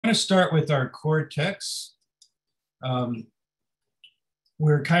going to start with our core text. Um,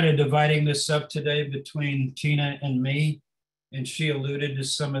 we're kind of dividing this up today between Tina and me, and she alluded to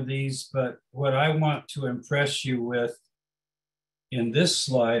some of these, but what I want to impress you with in this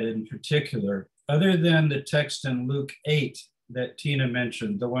slide in particular, other than the text in Luke 8 that Tina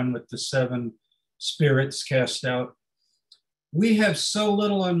mentioned, the one with the 7 spirits cast out, we have so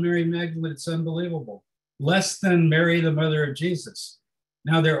little on Mary Magdalene, it's unbelievable. Less than Mary, the mother of Jesus.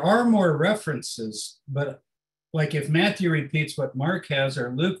 Now, there are more references, but like if Matthew repeats what Mark has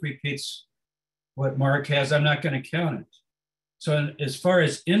or Luke repeats what Mark has, I'm not going to count it. So as far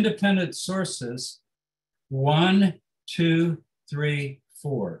as independent sources, 1, 2, 3,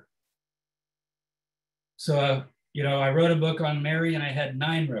 4. So, I wrote a book on Mary and I had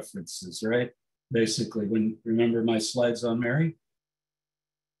 9 references, right? Basically, remember my slides on Mary?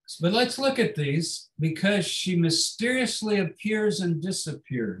 But let's look at these because she mysteriously appears and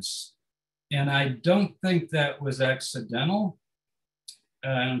disappears. And I don't think that was accidental.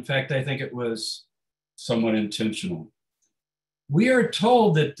 In fact, I think it was somewhat intentional. We are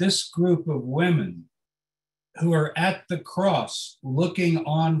told that this group of women who are at the cross looking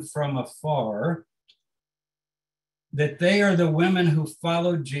on from afar, that they are the women who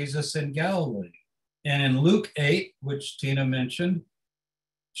followed Jesus in Galilee. And in Luke 8, which Tina mentioned,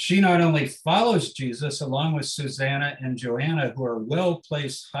 she not only follows Jesus along with Susanna and Joanna, who are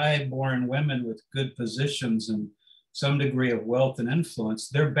well-placed, high-born women with good positions and some degree of wealth and influence,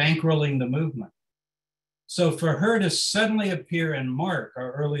 they're bankrolling the movement. So for her to suddenly appear in Mark,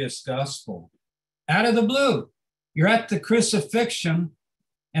 our earliest gospel, out of the blue, you're at the crucifixion,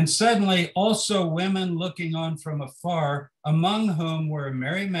 and suddenly also women looking on from afar, among whom were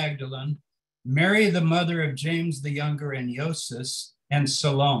Mary Magdalene, Mary, the mother of James the Younger and Joseph, and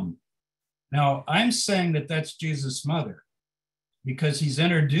Salome. Now, I'm saying that that's Jesus' mother because he's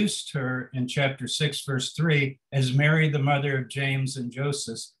introduced her in chapter 6, verse 3 as Mary, the mother of James and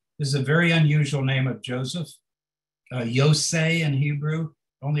Joseph. This is a very unusual name of Joseph. Yosei in Hebrew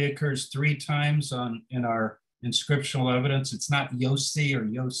only occurs 3 times in our inscriptional evidence. It's not Yossi or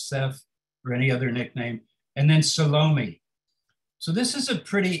Yosef or any other nickname. And then Salome. So this is a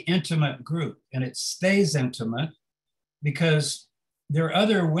pretty intimate group, and it stays intimate because there are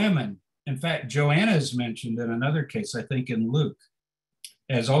other women. In fact, Joanna is mentioned in another case, I think in Luke,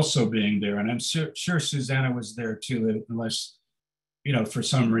 as also being there. And I'm sure Susanna was there too, unless, for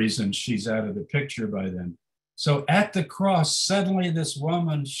some reason she's out of the picture by then. So at the cross, suddenly this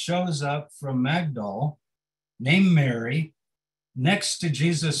woman shows up from Magdal, named Mary, next to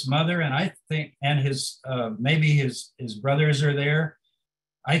Jesus' mother, and I think, and his maybe his brothers are there.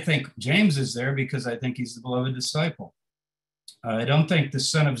 I think James is there because I think he's the beloved disciple. I don't think the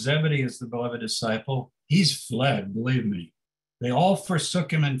son of Zebedee is the beloved disciple. He's fled, believe me. They all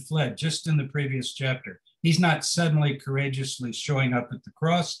forsook him and fled just in the previous chapter. He's not suddenly courageously showing up at the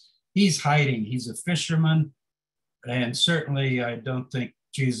cross. He's hiding. He's a fisherman. And certainly I don't think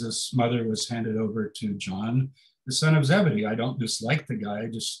Jesus' mother was handed over to John, the son of Zebedee. I don't dislike the guy. I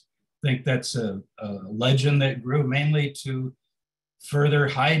just think that's a legend that grew mainly to further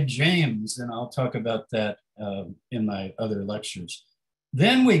hide James. And I'll talk about that in my other lectures.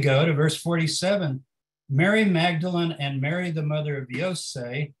 Then we go to verse 47. Mary Magdalene and Mary, the mother of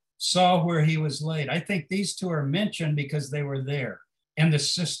Joseph, saw where he was laid. I think these 2 are mentioned because they were there, and the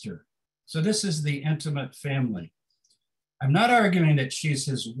sister. So this is the intimate family. I'm not arguing that she's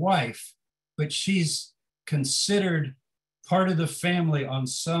his wife, but she's considered part of the family on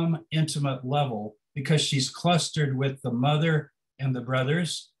some intimate level because she's clustered with the mother and the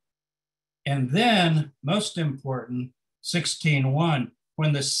brothers. And then, most important, 16:1,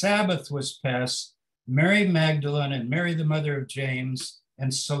 when the Sabbath was passed, Mary Magdalene and Mary, the mother of James,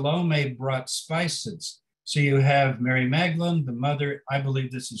 and Salome brought spices. So you have Mary Magdalene, the mother, I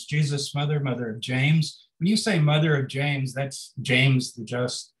believe this is Jesus' mother, mother of James. When you say mother of James, that's James the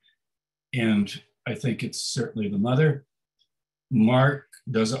Just, and I think it's certainly the mother. Mark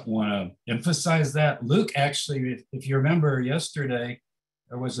doesn't want to emphasize that. Luke actually, if you remember yesterday,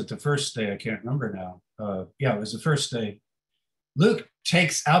 or was it the first day? I can't remember now. Yeah, it was the first day. Luke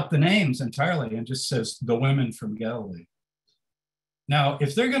takes out the names entirely and just says the women from Galilee. Now,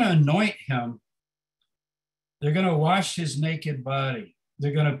 if they're going to anoint him, they're going to wash his naked body.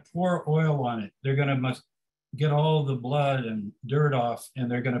 They're going to pour oil on it. They're going to get all the blood and dirt off, and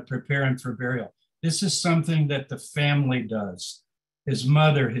they're going to prepare him for burial. This is something that the family does. His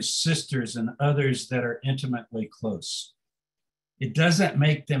mother, his sisters, and others that are intimately close. It doesn't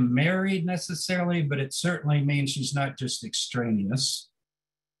make them married necessarily, but it certainly means she's not just extraneous.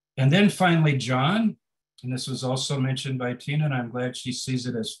 And then finally, John. and this was also mentioned by Tina, and I'm glad she sees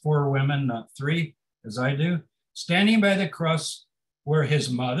it as 4 women, not 3, as I do, standing by the cross were his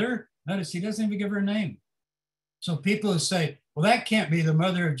mother. Notice he doesn't even give her name. So people who say, well, that can't be the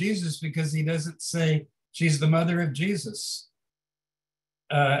mother of Jesus because he doesn't say she's the mother of Jesus.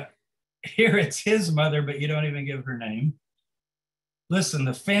 Here it's his mother, but you don't even give her name. Listen,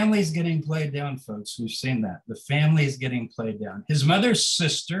 the family's getting played down, folks. We've seen that. The family is getting played down. His mother's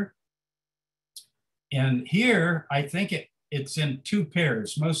sister, and here I think it's in 2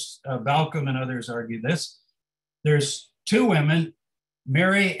 pairs. Most Balcom and others argue this. There's 2 women,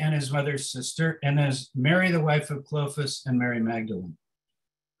 Mary and his mother's sister, and there's Mary, the wife of Clopas, and Mary Magdalene.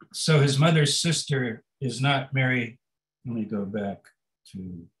 So his mother's sister is not Mary. Let me go back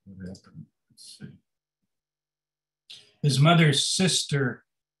to what happened. Let's see. His mother's sister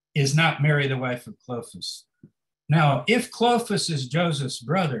is not Mary, the wife of Clopas. Now, if Clopas is Joseph's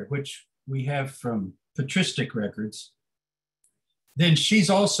brother, which we have from patristic records, then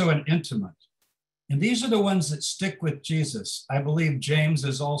she's also an intimate. And these are the ones that stick with Jesus. I believe James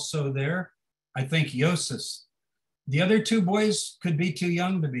is also there. I think Joseph. The other 2 boys could be too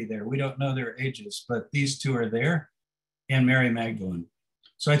young to be there. We don't know their ages, but these 2 are there, and Mary Magdalene.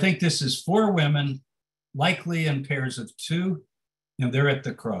 So I think this is 4 women, likely in pairs of 2, and they're at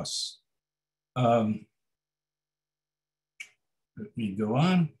the cross. Let me go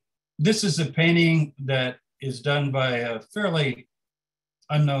on. This is a painting that is done by a fairly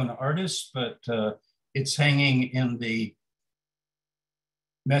unknown artist, but it's hanging in the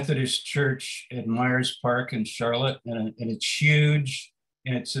Methodist Church at Myers Park in Charlotte, and it's huge,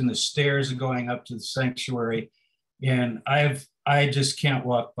 and it's in the stairs going up to the sanctuary. And I just can't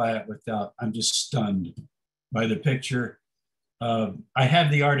walk by it without, I'm just stunned by the picture. I have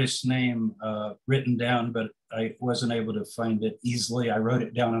the artist's name written down, but I wasn't able to find it easily. I wrote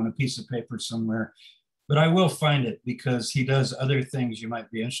it down on a piece of paper somewhere, but I will find it because he does other things you might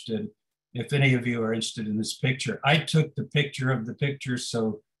be interested. If any of you are interested in this picture, I took the picture of the picture,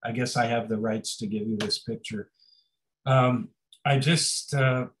 so I guess I have the rights to give you this picture.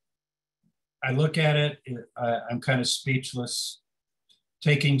 I look at it, I'm kind of speechless.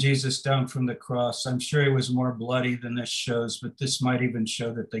 Taking Jesus down from the cross. I'm sure he was more bloody than this shows, but this might even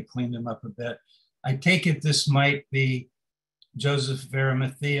show that they cleaned him up a bit. I take it this might be Joseph of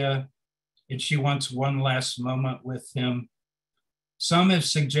Arimathea, and she wants one last moment with him. Some have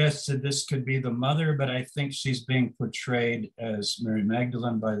suggested this could be the mother, but I think she's being portrayed as Mary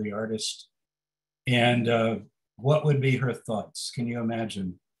Magdalene by the artist. And what would be her thoughts? Can you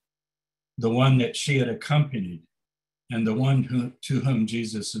imagine? The one that she had accompanied and the one to whom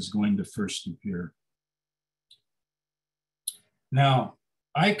Jesus is going to first appear. Now,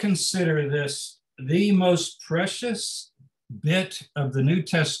 I consider this the most precious bit of the New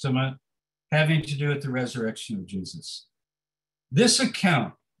Testament having to do with the resurrection of Jesus. This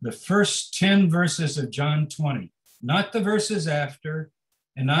account, the first 10 verses of John 20, not the verses after,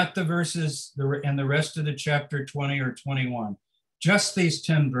 and not the verses and the rest of the chapter 20 or 21, just these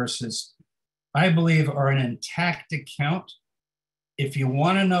 10 verses, I believe are an intact account. If you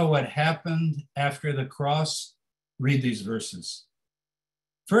want to know what happened after the cross, read these verses.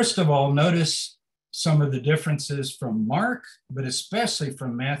 First of all, notice some of the differences from Mark, but especially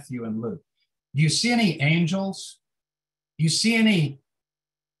from Matthew and Luke. Do you see any angels? Do you see any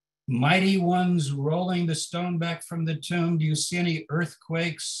mighty ones rolling the stone back from the tomb? Do you see any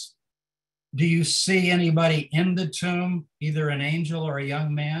earthquakes? Do you see anybody in the tomb, either an angel or a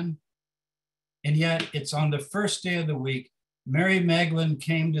young man? And yet it's on the first day of the week, Mary Magdalene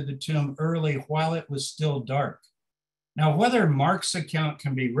came to the tomb early while it was still dark. Now, whether Mark's account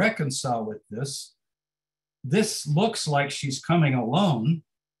can be reconciled with this looks like she's coming alone,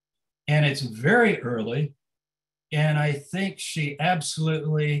 and it's very early. And I think she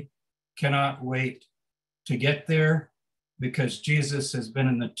absolutely cannot wait to get there because Jesus has been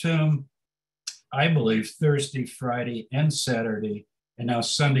in the tomb, I believe, Thursday, Friday, and Saturday. And now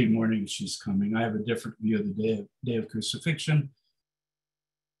Sunday morning she's coming. I have a different view of the day of crucifixion.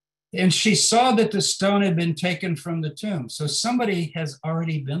 And she saw that the stone had been taken from the tomb. So somebody has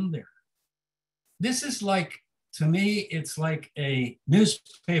already been there. This is like, to me, it's like a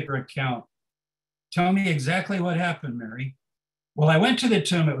newspaper account. Tell me exactly what happened, Mary. Well, I went to the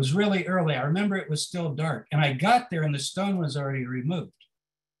tomb. It was really early. I remember it was still dark. And I got there and the stone was already removed.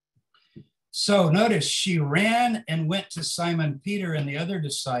 So notice she ran and went to Simon Peter and the other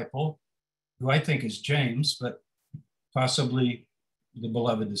disciple, who I think is James, but possibly the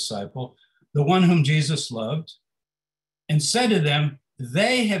beloved disciple, the one whom Jesus loved, and said to them,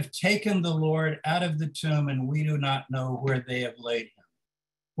 "They have taken the Lord out of the tomb and we do not know where they have laid him."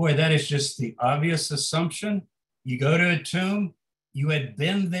 Boy, that is just the obvious assumption. You go to a tomb, you had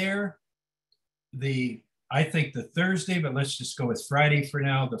been there I think the Thursday, but let's just go with Friday for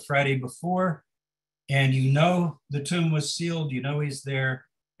now, the Friday before, and you know the tomb was sealed, you know he's there,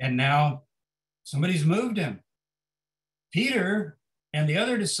 and now somebody's moved him. Peter and the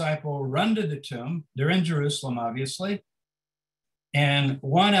other disciple run to the tomb. They're in Jerusalem, obviously. And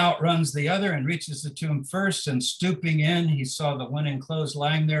one outruns the other and reaches the tomb first, and stooping in, he saw the linen clothes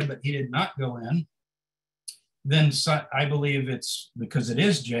lying there, but he did not go in. Then I believe it's because it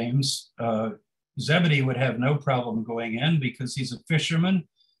is James. Zebedee would have no problem going in because he's a fisherman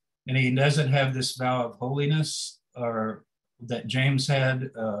and he doesn't have this vow of holiness or that James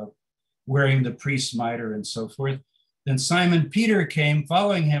had, wearing the priest's mitre and so forth. Then Simon Peter came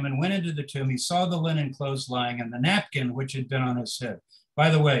following him and went into the tomb. He saw the linen clothes lying and the napkin which had been on his head.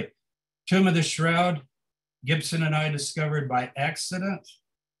 By the way, Tomb of the Shroud, Gibson and I discovered by accident.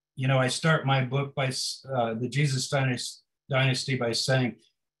 You know, I start my book by the Jesus Dynasty by saying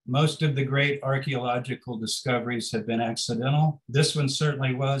most of the great archaeological discoveries have been accidental. This one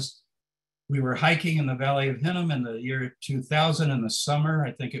certainly was. We were hiking in the Valley of Hinnom in the year 2000 in the summer.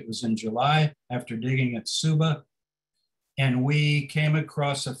 I think it was in July after digging at Suba. And we came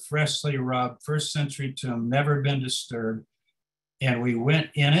across a freshly robbed first century tomb, never been disturbed. And we went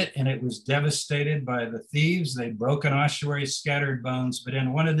in it and it was devastated by the thieves. They broke an ossuary, scattered bones, but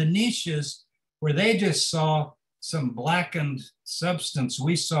in one of the niches where they just saw some blackened substance,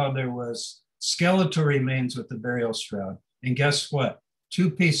 we saw there was skeletal remains with the burial shroud. And guess what?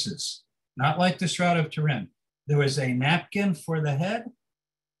 2 pieces, not like the Shroud of Turin. There was a napkin for the head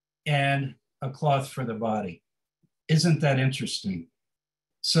and a cloth for the body. Isn't that interesting?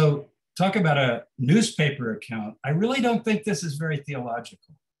 So talk about a newspaper account. I really don't think this is very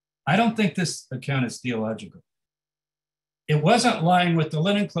theological. I don't think this account is theological. It wasn't lying with the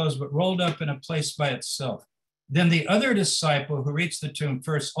linen clothes, but rolled up in a place by itself. Then the other disciple who reached the tomb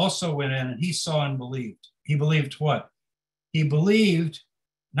first also went in, and he saw and believed. He believed what? He believed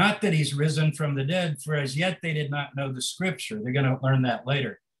not that he's risen from the dead, for as yet they did not know the scripture. They're going to learn that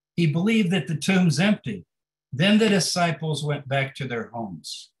later. He believed that the tomb's empty. Then the disciples went back to their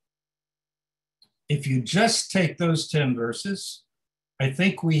homes. If you just take those 10 verses, I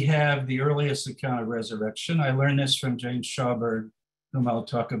think we have the earliest account of resurrection. I learned this from Jane Schaberg, whom I'll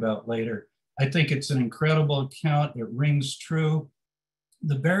talk about later. I think it's an incredible account. It rings true.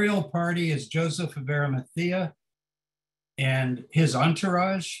 The burial party is Joseph of Arimathea and his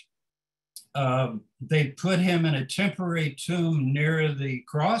entourage. They put him in a temporary tomb near the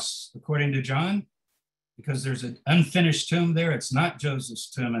cross, according to John, because there's an unfinished tomb there. It's not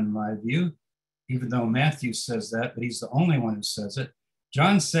Joseph's tomb in my view, even though Matthew says that, but he's the only one who says it.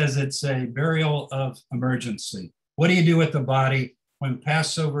 John says it's a burial of emergency. What do you do with the body when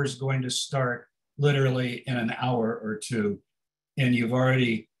Passover is going to start literally in an hour or two, and you've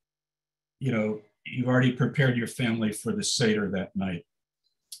already prepared your family for the Seder that night?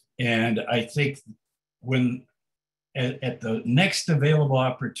 And I think when at the next available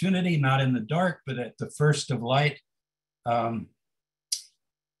opportunity, not in the dark, but at the first of light, the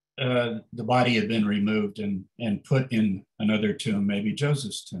body had been removed and put in another tomb, maybe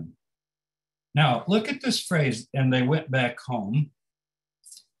Joseph's tomb. Now, look at this phrase, and they went back home.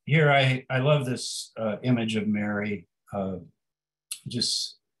 Here, I love this image of Mary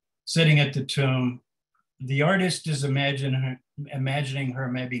just sitting at the tomb. The artist is imagining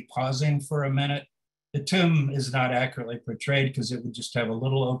her maybe pausing for a minute. The tomb is not accurately portrayed because it would just have a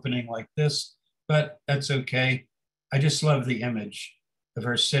little opening like this, but that's okay. I just love the image of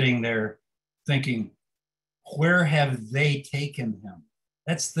her sitting there thinking, where have they taken him?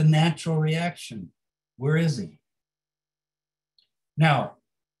 That's the natural reaction. Where is he? Now,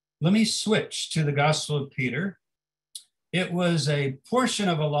 let me switch to the Gospel of Peter. It was a portion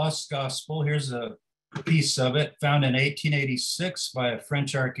of a lost gospel. Here's a piece of it found in 1886 by a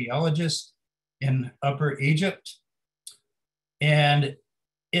French archaeologist in Upper Egypt. And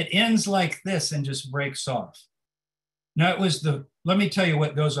it ends like this and just breaks off. Now let me tell you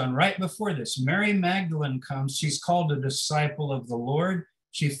what goes on right before this. Mary Magdalene comes. She's called a disciple of the Lord.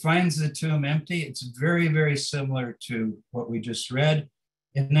 She finds the tomb empty. It's very, very similar to what we just read.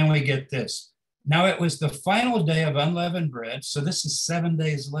 And then we get this. Now it was the final day of unleavened bread. So this is 7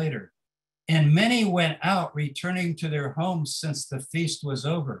 days later. And many went out, returning to their homes since the feast was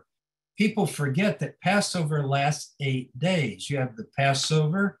over. People forget that Passover lasts 8 days. You have the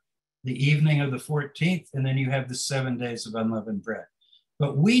Passover, the evening of the 14th, and then you have the 7 days of unleavened bread.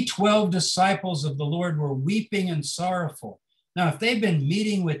 But we 12 disciples of the Lord were weeping and sorrowful. Now, if they've been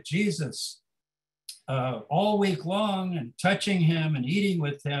meeting with Jesus all week long and touching him and eating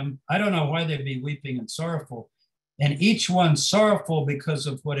with him. I don't know why they'd be weeping and sorrowful. And each one sorrowful because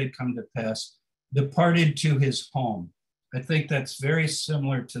of what had come to pass, departed to his home. I think that's very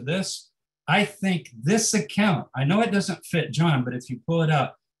similar to this. I think this account, I know it doesn't fit John, but if you pull it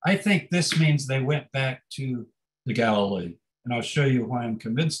out, I think this means they went back to the Galilee. And I'll show you why I'm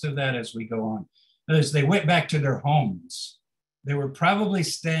convinced of that as we go on. As they went back to their homes. They were probably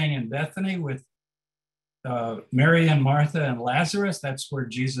staying in Bethany with Mary and Martha and Lazarus. That's where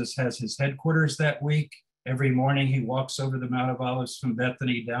Jesus has his headquarters that week. Every morning he walks over the Mount of Olives from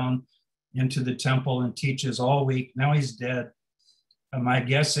Bethany down into the temple and teaches all week. Now he's dead. My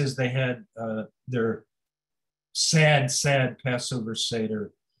guess is they had their sad Passover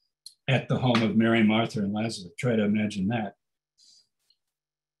Seder at the home of Mary, Martha, and Lazarus. Try to imagine that.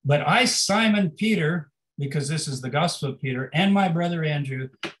 But I, Simon Peter, because this is the Gospel of Peter, and my brother Andrew,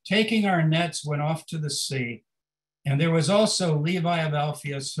 taking our nets, went off to the sea. And there was also Levi of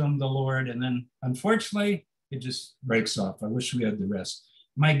Alphaeus, whom the Lord, and then unfortunately, it just breaks off. I wish we had the rest.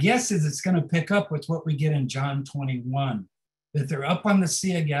 My guess is it's going to pick up with what we get in John 21, that they're up on the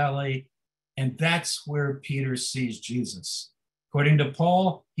Sea of Galilee, and that's where Peter sees Jesus. According to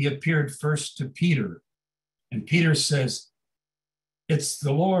Paul, he appeared first to Peter, and Peter says, "It's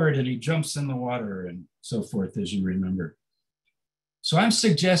the Lord," and he jumps in the water and so forth, as you remember. So I'm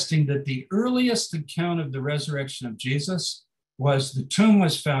suggesting that the earliest account of the resurrection of Jesus was the tomb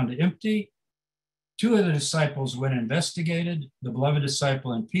was found empty. Two of the disciples went and investigated, the beloved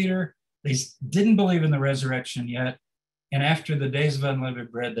disciple and Peter. They didn't believe in the resurrection yet. And after the days of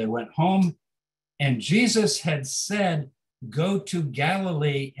unleavened bread, they went home. And Jesus had said, "Go to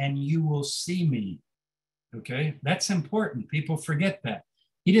Galilee and you will see me." Okay, that's important. People forget that.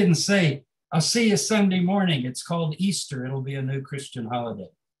 He didn't say, "I'll see you Sunday morning. It's called Easter. It'll be a new Christian holiday."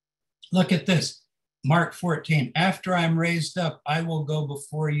 Look at this. Mark 14, "After I'm raised up, I will go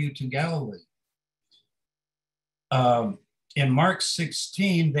before you to Galilee." In Mark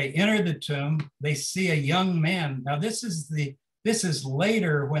 16, they enter the tomb. They see a young man. Now, this is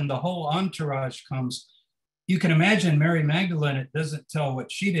later when the whole entourage comes. You can imagine Mary Magdalene. It doesn't tell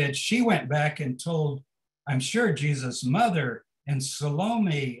what she did. She went back and told, I'm sure, Jesus' mother and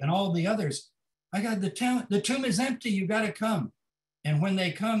Salome and all the others, "I got the tomb is empty. You got to come." And when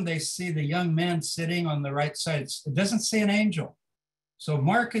they come, they see the young man sitting on the right side. It doesn't say an angel. So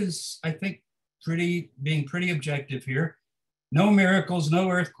Mark is, I think, being pretty objective here. No miracles, no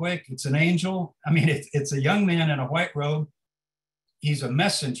earthquake. It's an angel. I mean, it's a young man in a white robe. He's a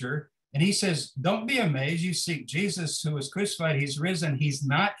messenger. And he says, "Don't be amazed. You seek Jesus who was crucified. He's risen. He's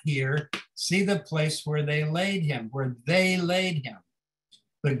not here. See the place where they laid him."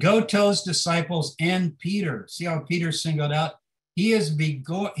 But go tell his disciples and Peter. See how Peter singled out? He's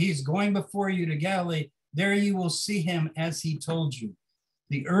going before you to Galilee. There you will see him as he told you.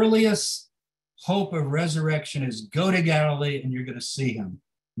 The earliest hope of resurrection is go to Galilee and you're going to see him.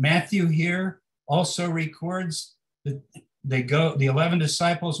 Matthew here also records that the 11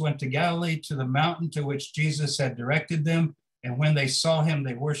 disciples went to Galilee, to the mountain to which Jesus had directed them. And when they saw him,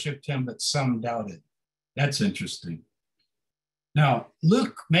 they worshiped him, but some doubted. That's interesting. Now,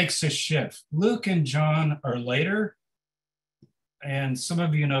 Luke makes a shift. Luke and John are later. And some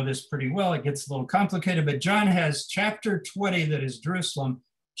of you know this pretty well. It gets a little complicated, but John has chapter 20 that is Jerusalem,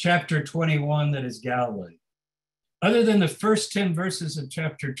 chapter 21 that is Galilee. Other than the first 10 verses of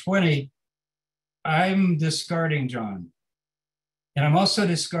chapter 20, I'm discarding John. And I'm also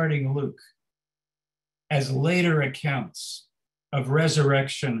discarding Luke as later accounts of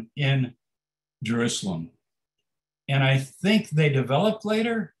resurrection in Jerusalem. And I think they developed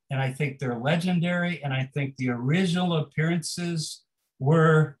later, and I think they're legendary, and I think the original appearances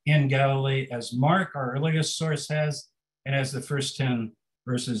were in Galilee, as Mark, our earliest source, has, and as the first 10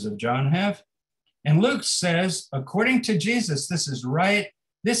 verses of John have. And Luke says, according to Jesus, this is right.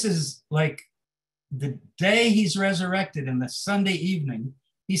 This is like the day he's resurrected, in the Sunday evening.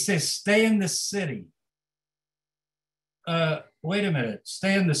 He says, stay in the city. Wait a minute,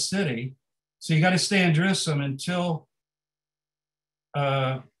 stay in the city. So you got to stay in Jerusalem until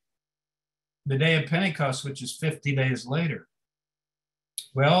the day of Pentecost, which is 50 days later.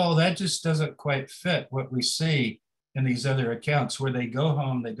 Well, that just doesn't quite fit what we see in these other accounts, where they go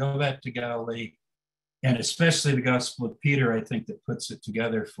home, they go back to Galilee, and especially the Gospel of Peter, I think, that puts it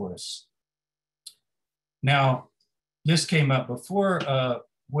together for us. Now, this came up before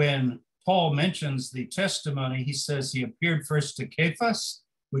when Paul mentions the testimony. He says he appeared first to Cephas,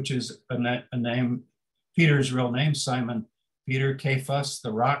 which is a name, Peter's real name, Simon Peter, Cephas,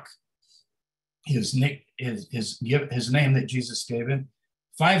 the rock, his name that Jesus gave him.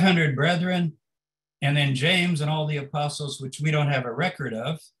 500 brethren, and then James and all the apostles, which we don't have a record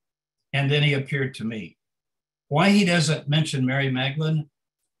of, and then he appeared to me. Why he doesn't mention Mary Magdalene?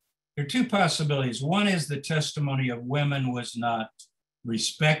 There are two possibilities. One is the testimony of women was not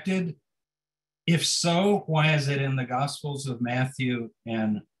respected. If so, why is it in the Gospels of Matthew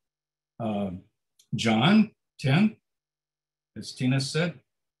and John 10, as Tina said?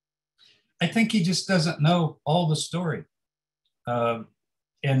 I think he just doesn't know all the story.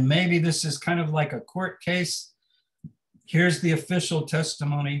 And maybe this is kind of like a court case. Here's the official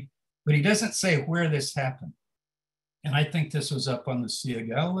testimony, but he doesn't say where this happened. And I think this was up on the Sea of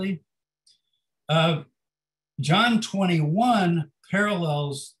Galilee. John 21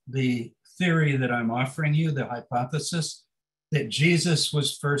 parallels the theory that I'm offering you, the hypothesis that Jesus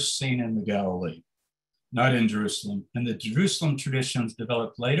was first seen in the Galilee, not in Jerusalem. And the Jerusalem traditions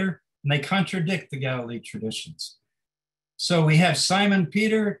developed later, and they contradict the Galilee traditions. So we have Simon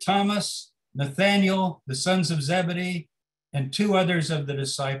Peter, Thomas, Nathaniel, the sons of Zebedee, and two others of the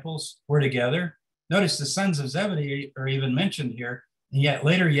disciples were together. Notice the sons of Zebedee are even mentioned here, and yet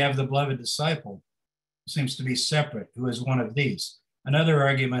later you have the beloved disciple, who seems to be separate, who is one of these. Another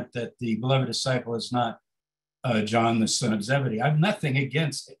argument that the beloved disciple is not John, the son of Zebedee. I have nothing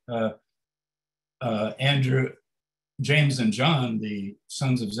against Andrew, James, and John, the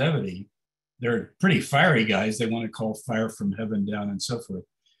sons of Zebedee. They're pretty fiery guys. They want to call fire from heaven down and so forth.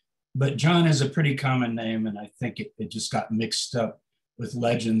 But John is a pretty common name, and I think it just got mixed up with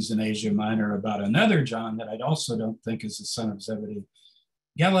legends in Asia Minor about another John that I also don't think is the son of Zebedee.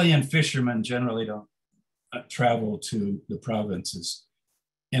 Galilean fishermen generally don't travel to the provinces.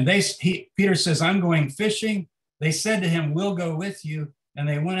 And Peter says, I'm going fishing. They said to him, we'll go with you. And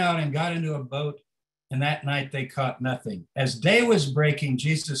they went out and got into a boat. And that night they caught nothing. As day was breaking,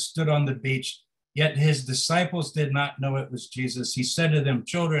 Jesus stood on the beach, yet his disciples did not know it was Jesus. He said to them,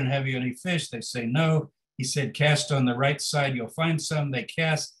 children, have you any fish? They say, no. He said, cast on the right side, you'll find some. They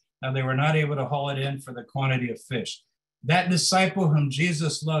cast. Now they were not able to haul it in for the quantity of fish. That disciple whom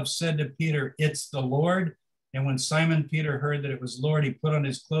Jesus loved said to Peter, it's the Lord. And when Simon Peter heard that it was Lord, he put on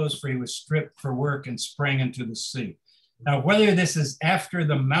his clothes, for he was stripped for work, and sprang into the sea. Now, whether this is after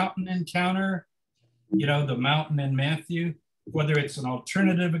the mountain encounter, the mountain in Matthew, whether it's an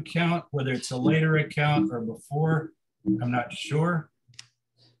alternative account, whether it's a later account or before, I'm not sure.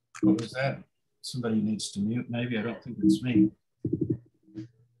 What was that? Somebody needs to mute, maybe. I don't think it's me.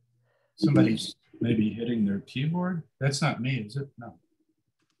 Somebody's maybe hitting their keyboard. That's not me, is it? No.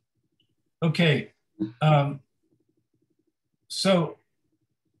 Okay. So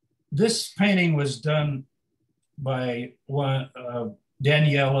this painting was done by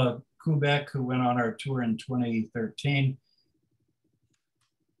Daniela Kubek, who went on our tour in 2013.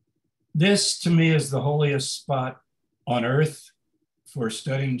 This, to me, is the holiest spot on earth for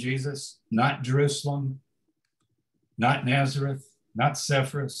studying Jesus. Not Jerusalem, not Nazareth, not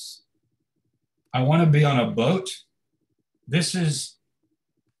Sepphoris. I want to be on a boat. This is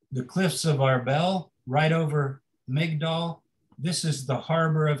the cliffs of Arbel, right over Migdal. This is the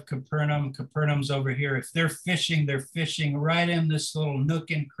harbor of Capernaum. Capernaum's over here. If they're fishing right in this little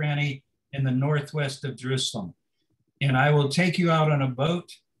nook and cranny in the northwest of Jerusalem. And I will take you out on a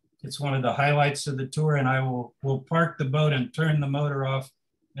boat. It's one of the highlights of the tour, and we'll park the boat and turn the motor off,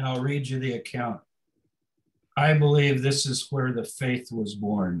 and I'll read you the account. I believe this is where the faith was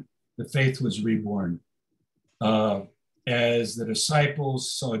born. The faith was reborn. As the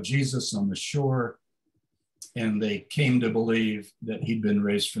disciples saw Jesus on the shore, and they came to believe that he'd been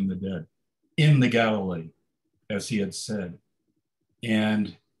raised from the dead in the Galilee, as he had said.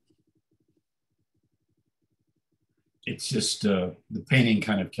 And it's just, the painting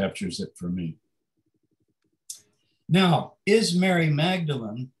kind of captures it for me. Now, is Mary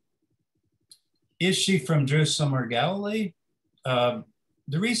Magdalene, is she from Jerusalem or Galilee? The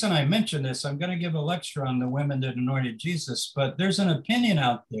reason I mention this, I'm going to give a lecture on the women that anointed Jesus, but there's an opinion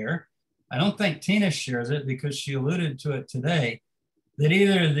out there, I don't think Tina shares it because she alluded to it today, that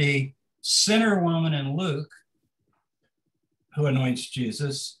either the sinner woman in Luke who anoints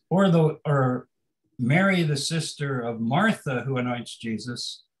Jesus, or Mary, the sister of Martha who anoints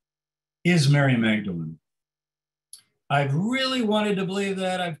Jesus, is Mary Magdalene. I've really wanted to believe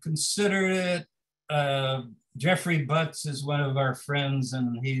that. I've considered it. Jeffrey Butts is one of our friends,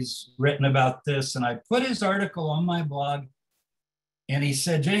 and he's written about this. And I put his article on my blog, and he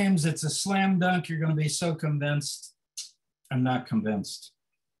said, James, it's a slam dunk. You're going to be so convinced. I'm not convinced.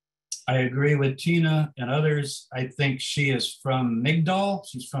 I agree with Tina and others. I think she is from Migdal.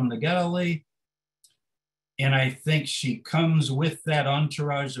 She's from the Galilee. And I think she comes with that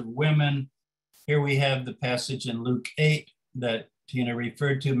entourage of women. Here we have the passage in Luke 8 that Tina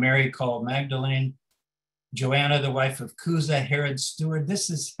referred to, Mary called Magdalene. Joanna, the wife of Cusa, Herod's steward. This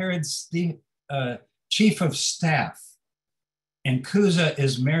is Herod's chief of staff. And Cusa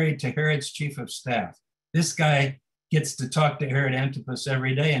is married to Herod's chief of staff. This guy gets to talk to Herod Antipas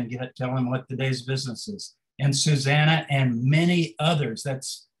every day and tell him what the day's business is. And Susanna and many others,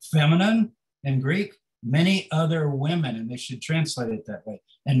 that's feminine in Greek, many other women, and they should translate it that way,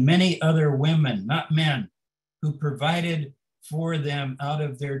 and many other women, not men, who provided for them out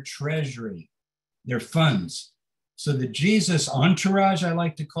of their treasury, their funds. So the Jesus entourage, I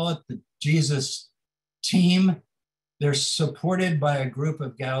like to call it, the Jesus team, they're supported by a group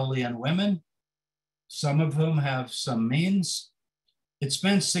of Galilean women, some of whom have some means. It's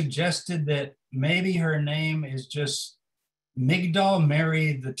been suggested that maybe her name is just Migdal,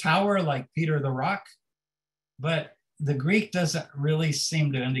 Mary the Tower, like Peter the Rock, but the Greek doesn't really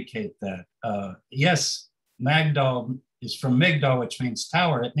seem to indicate that. Yes, Magdal is from Migdal, which means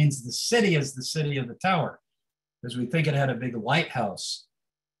tower. It means the city is the city of the tower, because we think it had a big lighthouse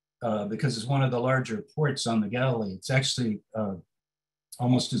because it's one of the larger ports on the Galilee. It's actually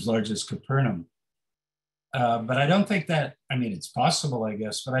almost as large as Capernaum. But I don't think that, I mean, it's possible, I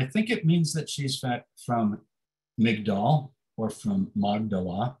guess, but I think it means that she's from Migdal or from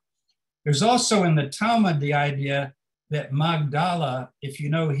Magdala. There's also in the Talmud the idea that Magdala, if you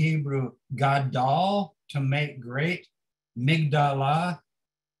know Hebrew, gadal, to make great, Migdala,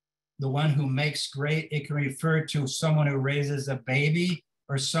 the one who makes great, it can refer to someone who raises a baby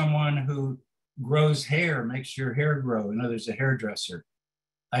or someone who grows hair, makes your hair grow. In other words, a hairdresser.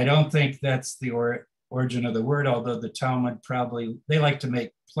 I don't think that's the origin of the word, although the Talmud probably, they like to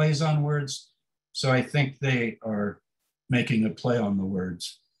make plays on words. So I think they are making a play on the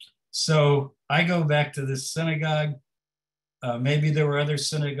words. So I go back to this synagogue. Maybe there were other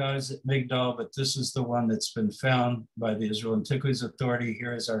synagogues at Migdal, but this is the one that's been found by the Israel Antiquities Authority.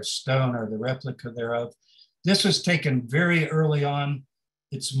 Here is our stone, or the replica thereof. This was taken very early on.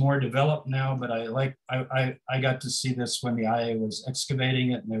 It's more developed now, but I got to see this when the IA was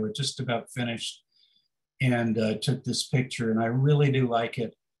excavating it, and they were just about finished, and took this picture, and I really do like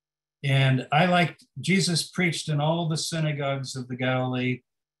it. And Jesus preached in all the synagogues of the Galilee.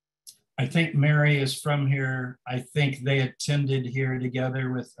 I think Mary is from here. I think they attended here together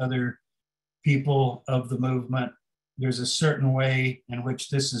with other people of the movement. There's a certain way in which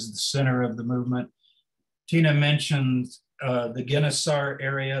this is the center of the movement. Tina mentioned the Gennesar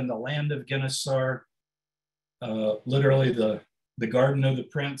area and the land of Gennesar, literally the garden of the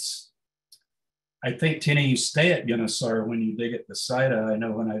prince. I think, Tina, you stay at Gennesar when you dig at Bethsaida. I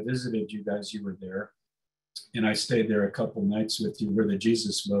know when I visited you guys, you were there. And I stayed there a couple nights with you where the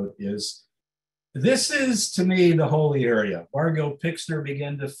Jesus boat is. This is, to me, the holy area. Bargill Pixner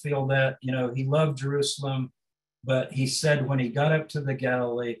began to feel that. You know, he loved Jerusalem, but he said when he got up to the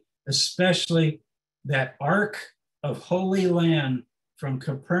Galilee, especially that arc of Holy Land from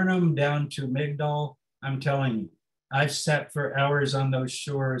Capernaum down to Migdal, I'm telling you, I've sat for hours on those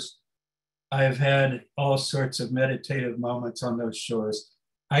shores. I've had all sorts of meditative moments on those shores.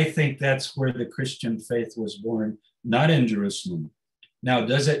 I think that's where the Christian faith was born, not in Jerusalem. Now,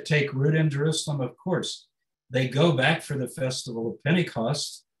 does it take root in Jerusalem? Of course. They go back for the festival of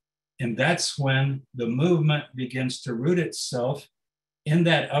Pentecost, and that's when the movement begins to root itself in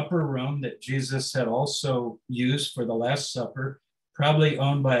that upper room that Jesus had also used for the Last Supper, probably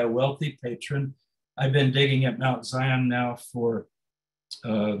owned by a wealthy patron. I've been digging at Mount Zion now for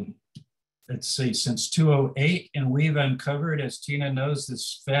since 2008, and we've uncovered, as Tina knows,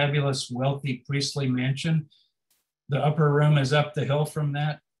 this fabulous, wealthy priestly mansion. The upper room is up the hill from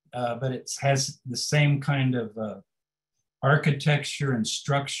that, but it has the same kind of architecture and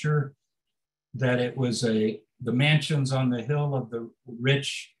structure that it was the mansions on the hill of the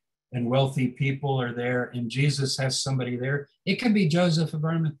rich and wealthy people are there, and Jesus has somebody there. It could be Joseph of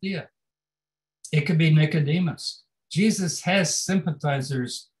Arimathea. It could be Nicodemus. Jesus has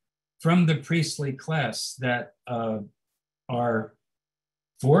sympathizers from the priestly class that are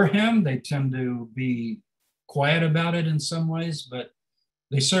for him. They tend to be quiet about it in some ways, but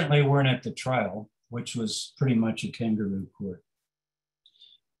they certainly weren't at the trial, which was pretty much a kangaroo court.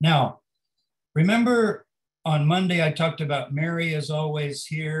 Now, remember on Monday, I talked about Mary is always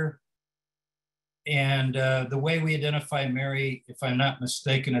here. And the way we identify Mary, if I'm not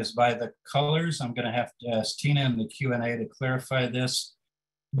mistaken, is by the colors. I'm going to have to ask Tina in the Q&A to clarify this.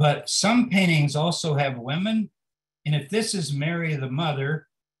 But some paintings also have women. And if this is Mary, the mother,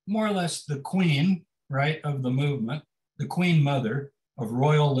 more or less the queen, right, of the movement, the queen mother of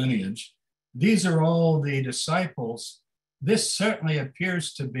royal lineage, these are all the disciples. This certainly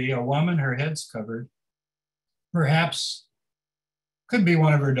appears to be a woman, her head's covered. Perhaps could be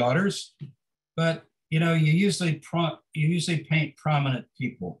one of her daughters, but you usually paint prominent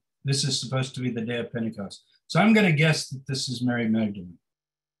people. This is supposed to be the day of Pentecost. So I'm going to guess that this is Mary Magdalene.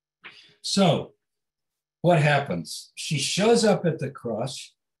 So what happens? She shows up at the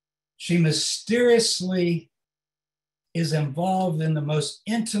cross. She mysteriously is involved in the most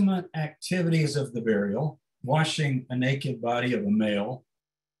intimate activities of the burial, washing a naked body of a male.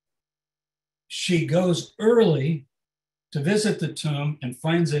 She goes early to visit the tomb and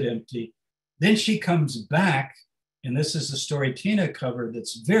finds it empty. Then she comes back, and this is the story Tina covered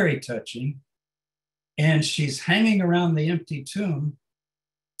that's very touching. And she's hanging around the empty tomb,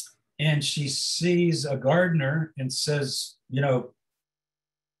 and she sees a gardener and says,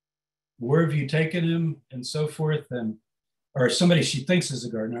 where have you taken him? And so forth. Or somebody she thinks is a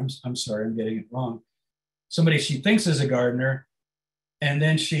gardener. I'm sorry, I'm getting it wrong. Somebody she thinks is a gardener. And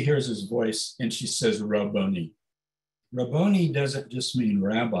then she hears his voice and she says, Rabboni. Rabboni doesn't just mean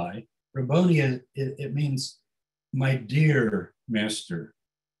rabbi. Rabboni, it means my dear master.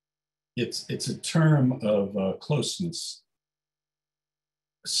 It's a term of closeness.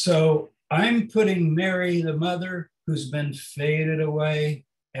 So I'm putting Mary, the mother, who's been faded away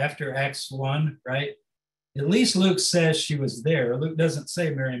after Acts 1, right? At least Luke says she was there. Luke doesn't say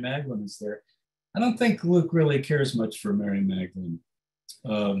Mary Magdalene is there. I don't think Luke really cares much for Mary Magdalene.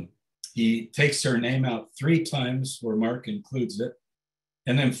 He takes her name out 3 times where Mark includes it.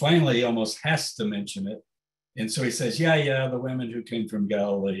 And then finally, he almost has to mention it. And so he says, yeah, the women who came from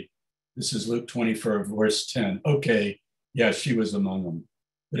Galilee. This is Luke 24, verse 10. Okay, yeah, she was among them.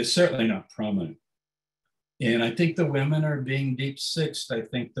 But it's certainly not prominent. And I think the women are being deep-sixed. I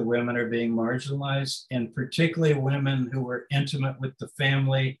think the women are being marginalized, and particularly women who were intimate with the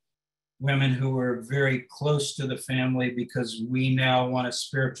family, women who were very close to the family, because we now want a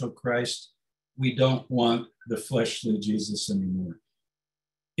spiritual Christ. We don't want the fleshly Jesus anymore.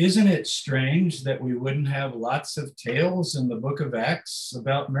 Isn't it strange that we wouldn't have lots of tales in the book of Acts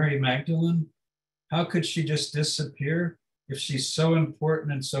about Mary Magdalene? How could she just disappear if she's so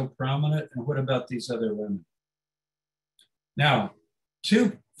important and so prominent? And what about these other women? Now,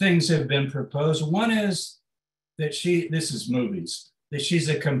 2 things have been proposed. One is that this is movies, that she's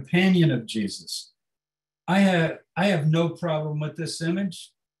a companion of Jesus. I have no problem with this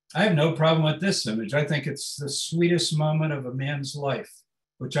image. I have no problem with this image. I think it's the sweetest moment of a man's life,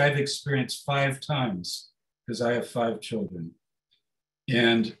 which I've experienced 5 times because I have 5 children.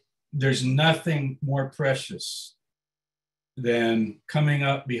 And there's nothing more precious than coming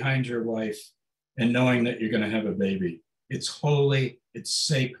up behind your wife and knowing that you're going to have a baby. It's holy, it's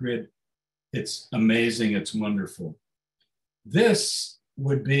sacred, it's amazing, it's wonderful. This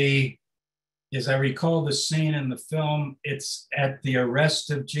would be, as I recall the scene in the film, it's at the arrest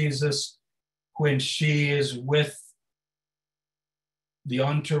of Jesus when she is with the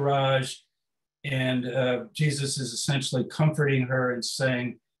entourage, and Jesus is essentially comforting her and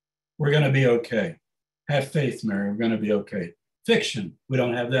saying, we're going to be okay. Have faith, Mary, we're going to be okay. Fiction, we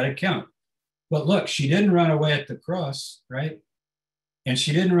don't have that account. But look, she didn't run away at the cross, right? And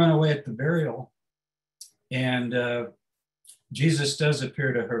she didn't run away at the burial. And Jesus does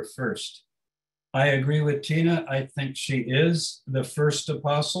appear to her first. I agree with Tina. I think she is the first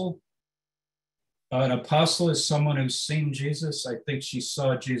apostle. An apostle is someone who's seen Jesus. I think she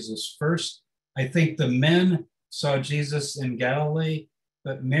saw Jesus first. I think the men saw Jesus in Galilee,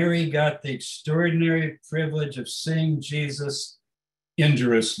 but Mary got the extraordinary privilege of seeing Jesus in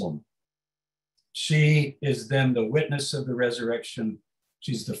Jerusalem. She is then the witness of the resurrection.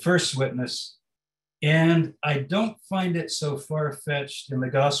 She's the first witness. And I don't find it so far-fetched in the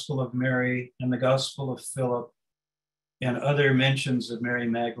Gospel of Mary and the Gospel of Philip and other mentions of Mary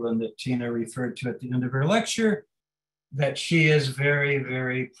Magdalene that Tina referred to at the end of her lecture, that she is very,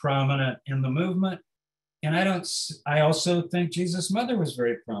 very prominent in the movement. And I also think Jesus' mother was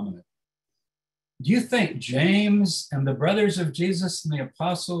very prominent. Do you think James and the brothers of Jesus and the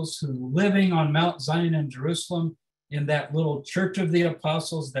apostles who living on Mount Zion in Jerusalem in that little church of the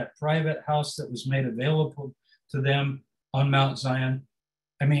apostles, that private house that was made available to them on Mount Zion,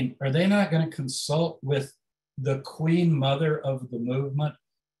 I mean, are they not going to consult with the queen mother of the movement,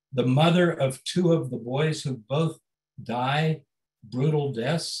 the mother of 2 of the boys who both die brutal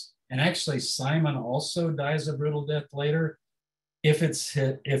deaths? And actually Simon also dies a brutal death later. If it's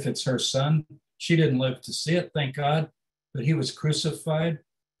her son, she didn't live to see it, thank God, but he was crucified,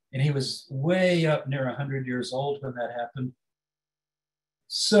 and he was way up near 100 years old when that happened.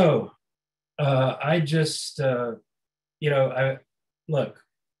 So I just, look,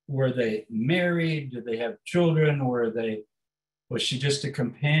 were they married? Did they have children? Was she just a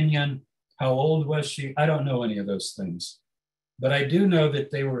companion? How old was she? I don't know any of those things, but I do know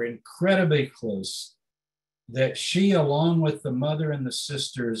that they were incredibly close. that she, along with the mother and the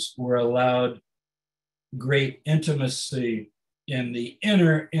sisters, were allowed great intimacy in the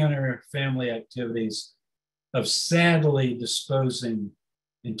inner family activities of sadly disposing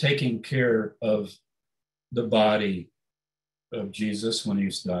and taking care of the body of Jesus when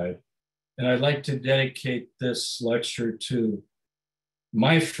he's died. And I'd like to dedicate this lecture to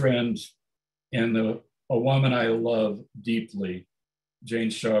my friend and a woman I love deeply, Jane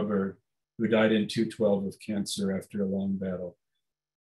Schaberg, who died in 2012 of cancer after a long battle.